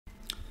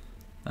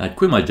I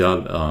quit my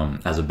job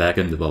as a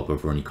backend developer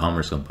for an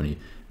e-commerce company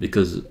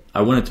because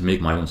I wanted to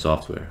make my own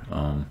software.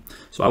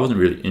 So I wasn't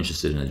really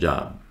interested in a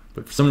job,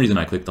 but for some reason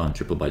I clicked on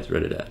Triplebyte's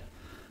Reddit ad.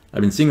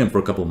 I've been seeing them for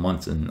a couple of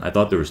months and I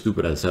thought they were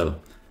stupid as hell.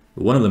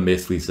 But one of them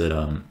basically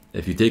said,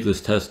 if you take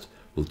this test,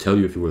 we'll tell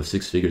you if you're worth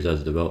 6 figures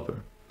as a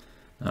developer.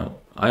 Now,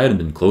 I hadn't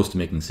been close to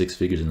making 6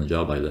 figures in the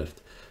job I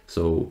left,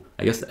 so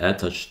I guess the ad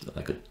touched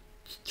like a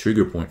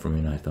trigger point for me,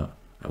 and I thought,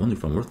 I wonder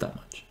if I'm worth that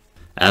much.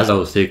 As I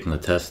was taking the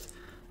test,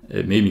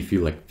 it made me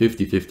feel like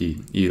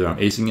 50-50, either I'm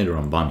acing it or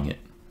I'm bombing it.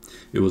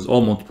 It was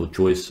all multiple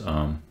choice,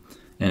 and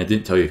it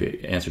didn't tell you if you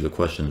answered the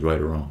questions right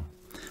or wrong.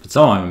 But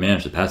somehow I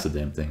managed to pass the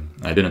damn thing.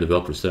 I've been a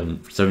developer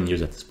for 7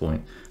 years at this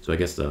point, so I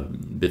guess the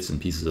bits and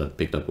pieces I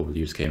picked up over the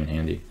years came in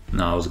handy.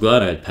 Now, I was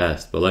glad I had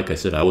passed, but like I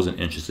said, I wasn't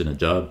interested in a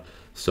job,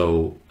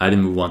 so I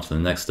didn't move on to the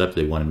next step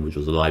they wanted, which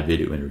was a live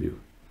video interview.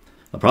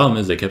 The problem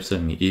is they kept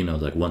sending me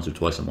emails like once or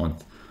twice a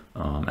month,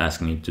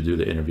 asking me to do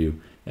the interview,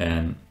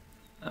 and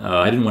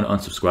I didn't want to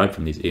unsubscribe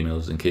from these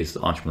emails in case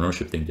the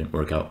entrepreneurship thing didn't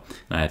work out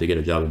and I had to get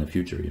a job in the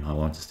future. I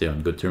wanted to stay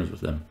on good terms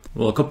with them.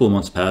 Well, a couple of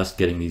months passed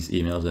getting these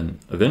emails, and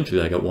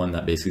eventually I got one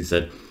that basically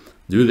said,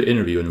 do the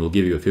interview and we'll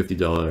give you a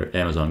 $50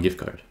 Amazon gift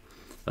card.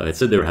 It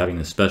said they were having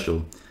this special,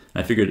 and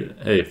I figured,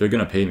 hey, if they're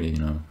gonna pay me,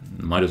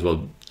 might as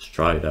well just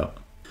try it out.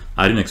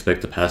 I didn't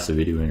expect to pass the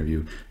video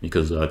interview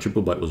because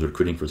Triplebyte was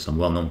recruiting for some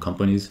well-known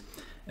companies,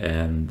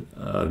 and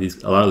a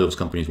lot of those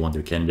companies want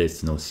their candidates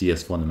to know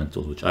CS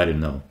fundamentals, which I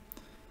didn't know.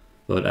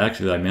 But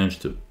actually, I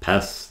managed to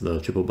pass the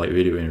Triplebyte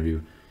video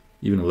interview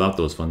even without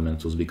those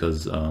fundamentals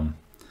because,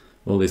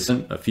 well, they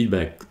sent a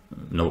feedback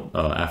note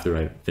after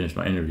I finished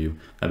my interview.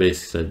 I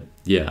basically said,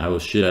 yeah, I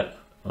was shit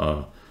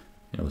at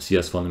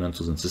CS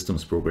fundamentals and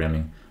systems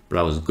programming, but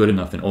I was good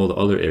enough in all the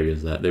other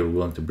areas that they were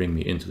willing to bring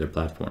me into their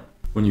platform.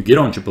 When you get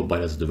on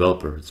Triplebyte as a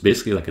developer, it's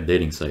basically like a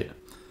dating site.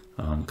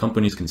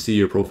 Companies can see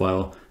your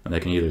profile and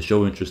they can either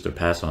show interest or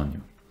pass on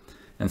you.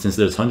 And since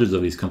there's hundreds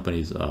of these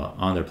companies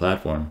on their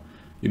platform,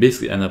 you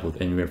basically end up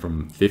with anywhere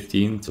from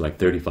 15 to like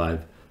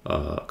 35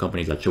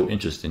 companies that show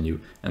interest in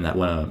you and that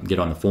want to get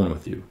on the phone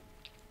with you.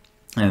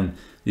 And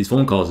these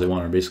phone calls they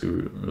want are basically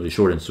really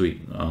short and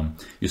sweet.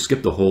 You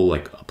skip the whole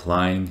like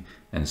applying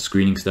and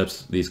screening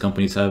steps these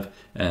companies have,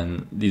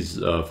 and these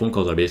phone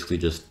calls are basically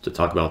just to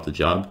talk about the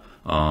job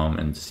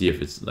and to see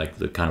if it's like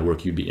the kind of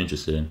work you'd be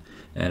interested in.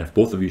 And if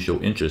both of you show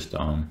interest,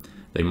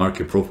 they mark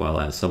your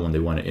profile as someone they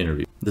want to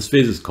interview. This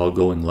phase is called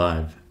going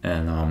live,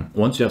 and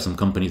once you have some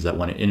companies that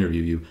want to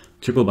interview you,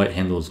 Triplebyte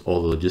handles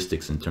all the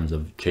logistics in terms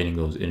of chaining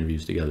those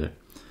interviews together.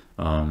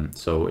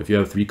 So if you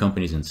have 3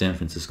 companies in San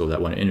Francisco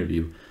that want to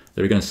interview,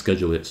 they're going to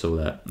schedule it so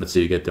that, let's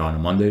say you get there on a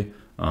Monday,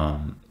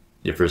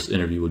 your first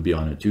interview would be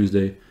on a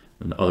Tuesday,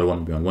 and the other one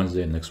would be on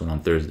Wednesday, and the next one on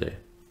Thursday.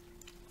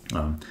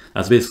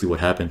 That's basically what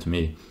happened to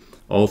me.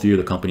 All 3 of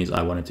the companies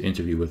I wanted to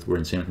interview with were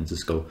in San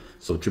Francisco,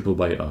 so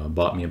Triplebyte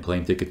bought me a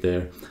plane ticket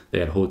there. They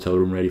had a hotel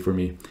room ready for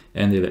me,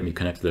 and they let me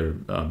connect to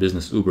their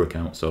business Uber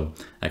account so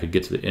I could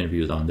get to the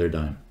interviews on their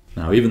dime.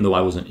 Now, even though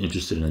I wasn't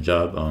interested in a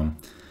job,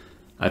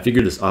 I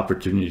figured this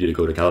opportunity to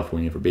go to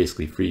California for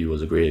basically free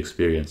was a great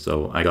experience,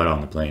 so I got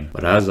on the plane.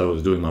 But as I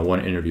was doing my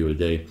one interview a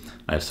day,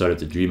 I started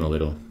to dream a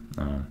little.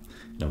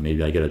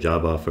 Maybe I get a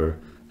job offer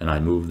and I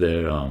move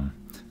there and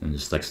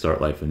just like start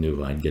life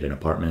anew. I'd get an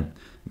apartment,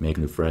 make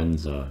new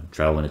friends,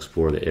 travel and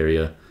explore the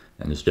area,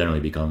 and just generally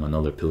become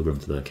another pilgrim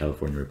to the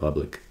California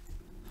Republic.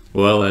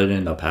 Well, that didn't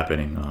end up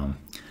happening.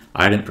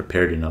 I hadn't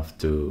prepared enough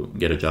to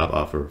get a job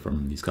offer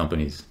from these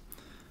companies.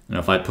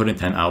 If I put in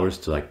 10 hours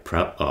to like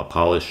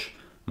polish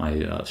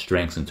my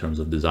strengths in terms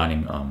of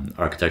designing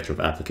architecture of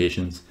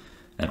applications,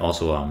 and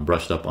also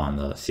brushed up on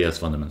the CS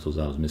fundamentals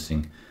I was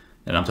missing,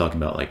 and I'm talking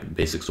about like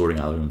basic sorting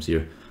algorithms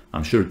here,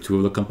 I'm sure 2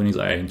 of the companies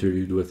I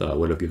interviewed with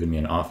would have given me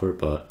an offer,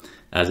 but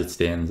as it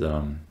stands,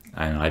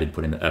 I didn't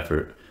put in the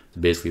effort to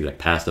basically like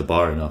pass the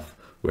bar enough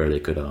where they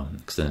could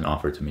extend an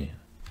offer to me.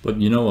 But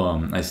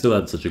I still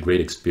had such a great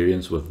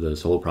experience with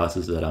this whole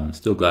process that I'm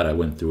still glad I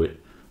went through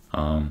it.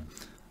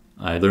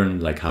 I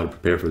learned like how to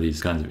prepare for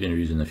these kinds of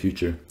interviews in the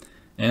future,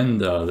 and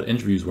the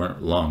interviews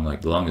weren't long.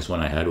 Like the longest one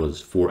I had was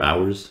 4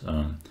 hours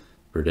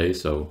per day,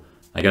 so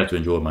I got to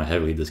enjoy my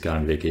heavily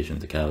discounted vacation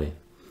to Cali.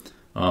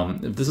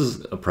 If this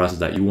is a process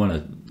that you want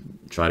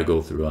to try to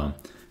go through,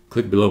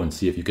 click below and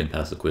see if you can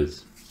pass the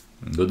quiz.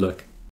 Good luck.